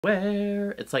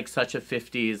Where it's like such a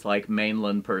 50s like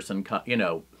mainland person, you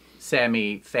know,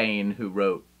 Sammy Fain, who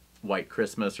wrote White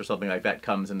Christmas or something like that,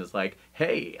 comes and is like,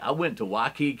 hey, I went to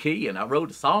Waikiki and I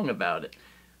wrote a song about it.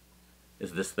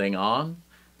 Is this thing on?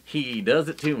 He does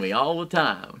it to me all the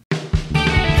time.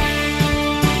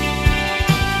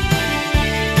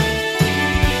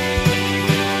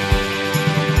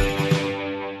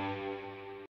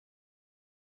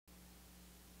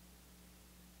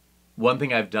 One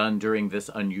thing I've done during this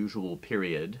unusual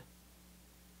period,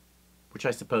 which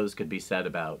I suppose could be said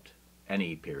about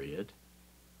any period,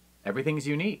 everything's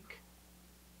unique.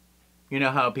 You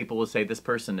know how people will say this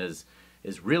person is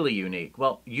really unique.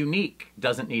 Well, unique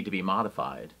doesn't need to be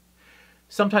modified.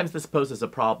 Sometimes this poses a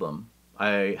problem.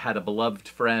 I had a beloved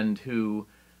friend who,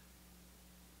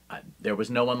 there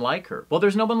was no one like her. Well,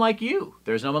 there's no one like you.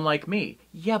 There's no one like me.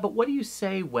 Yeah, but what do you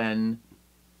say when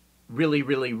really,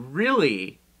 really,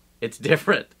 really it's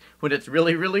different? When it's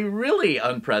really, really, really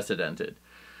unprecedented?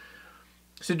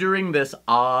 So during this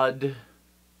odd,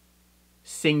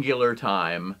 singular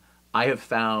time, I have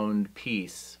found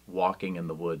peace walking in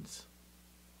the woods.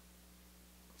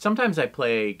 Sometimes I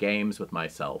play games with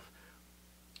myself.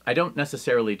 I don't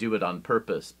necessarily do it on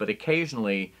purpose, but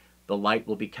occasionally the light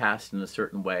will be cast in a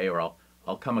certain way, or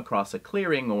I'll come across a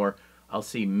clearing, or I'll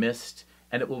see mist,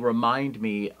 and it will remind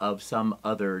me of some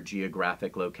other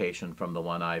geographic location from the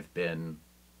one I've been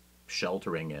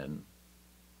sheltering in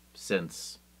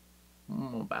since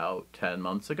about 10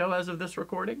 months ago as of this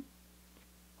recording.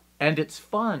 And it's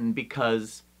fun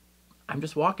because I'm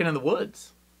just walking in the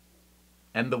woods.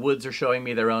 And the woods are showing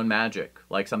me their own magic,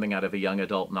 like something out of a young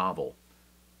adult novel.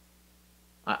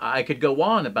 I could go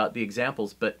on about the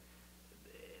examples, but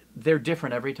they're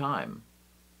different every time.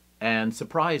 And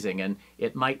surprising, and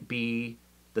it might be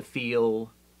the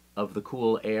feel of the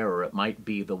cool air, or it might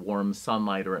be the warm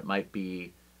sunlight, or it might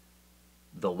be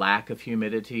the lack of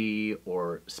humidity,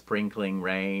 or sprinkling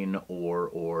rain,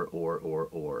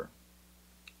 or.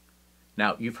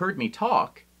 Now, you've heard me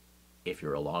talk, if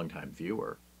you're a longtime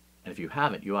viewer, and if you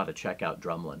haven't, you ought to check out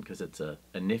Drumlin, because it's a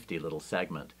nifty little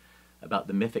segment about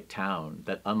the mythic town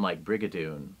that, unlike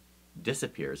Brigadoon,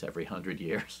 disappears every 100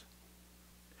 years.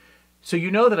 So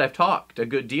you know that I've talked a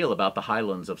good deal about the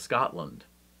Highlands of Scotland.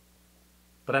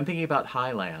 But I'm thinking about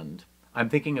Highland. I'm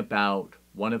thinking about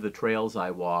one of the trails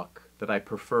I walk that I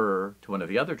prefer to one of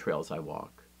the other trails I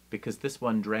walk, because this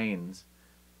one drains,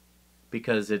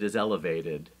 because it is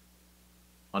elevated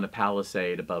on a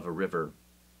palisade above a river.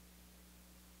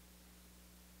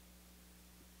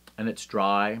 And it's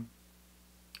dry,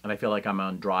 and I feel like I'm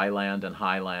on dry land and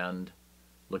highland,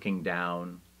 looking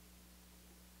down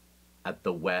at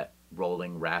the wet,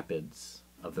 rolling rapids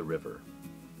of the river.